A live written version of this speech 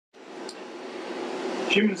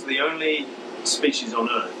Humans are the only species on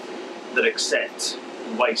Earth that accept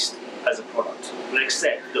waste as a product, that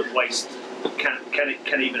accept that waste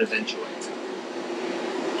can even eventuate.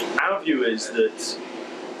 Our view is that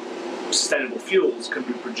sustainable fuels can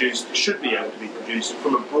be produced, should be able to be produced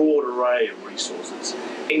from a broad array of resources,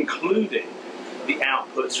 including the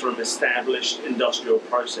outputs from established industrial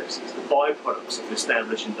processes, the byproducts of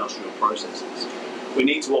established industrial processes. We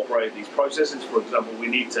need to operate these processes. For example, we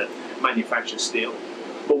need to manufacture steel.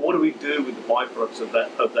 But what do we do with the byproducts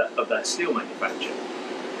of that steel manufacture?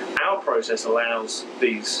 Our process allows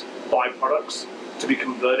these byproducts to be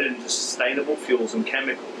converted into sustainable fuels and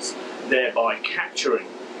chemicals, thereby capturing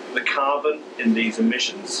the carbon in these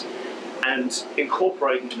emissions and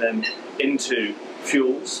incorporating them into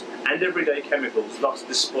fuels and everyday chemicals, thus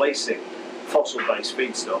displacing fossil-based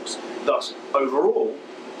feedstocks, thus overall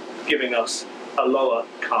giving us a lower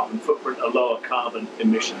carbon footprint, a lower carbon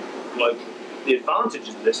emission globally. The advantage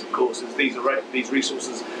of this, of course, is these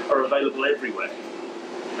resources are available everywhere,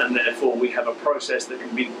 and therefore we have a process that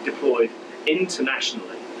can be deployed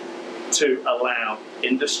internationally to allow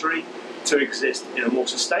industry to exist in a more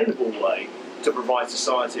sustainable way to provide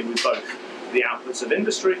society with both the outputs of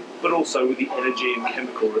industry, but also with the energy and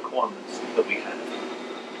chemical requirements that we have.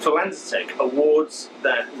 For LanzaTech, awards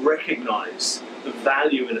that recognise the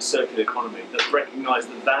value in a circular economy, that recognise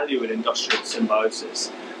the value in industrial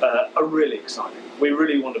symbiosis, are really exciting. We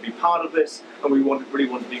really want to be part of this, and we really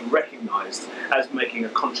want to be recognised as making a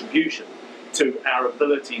contribution to our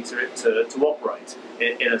ability to operate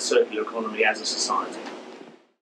in a circular economy as a society.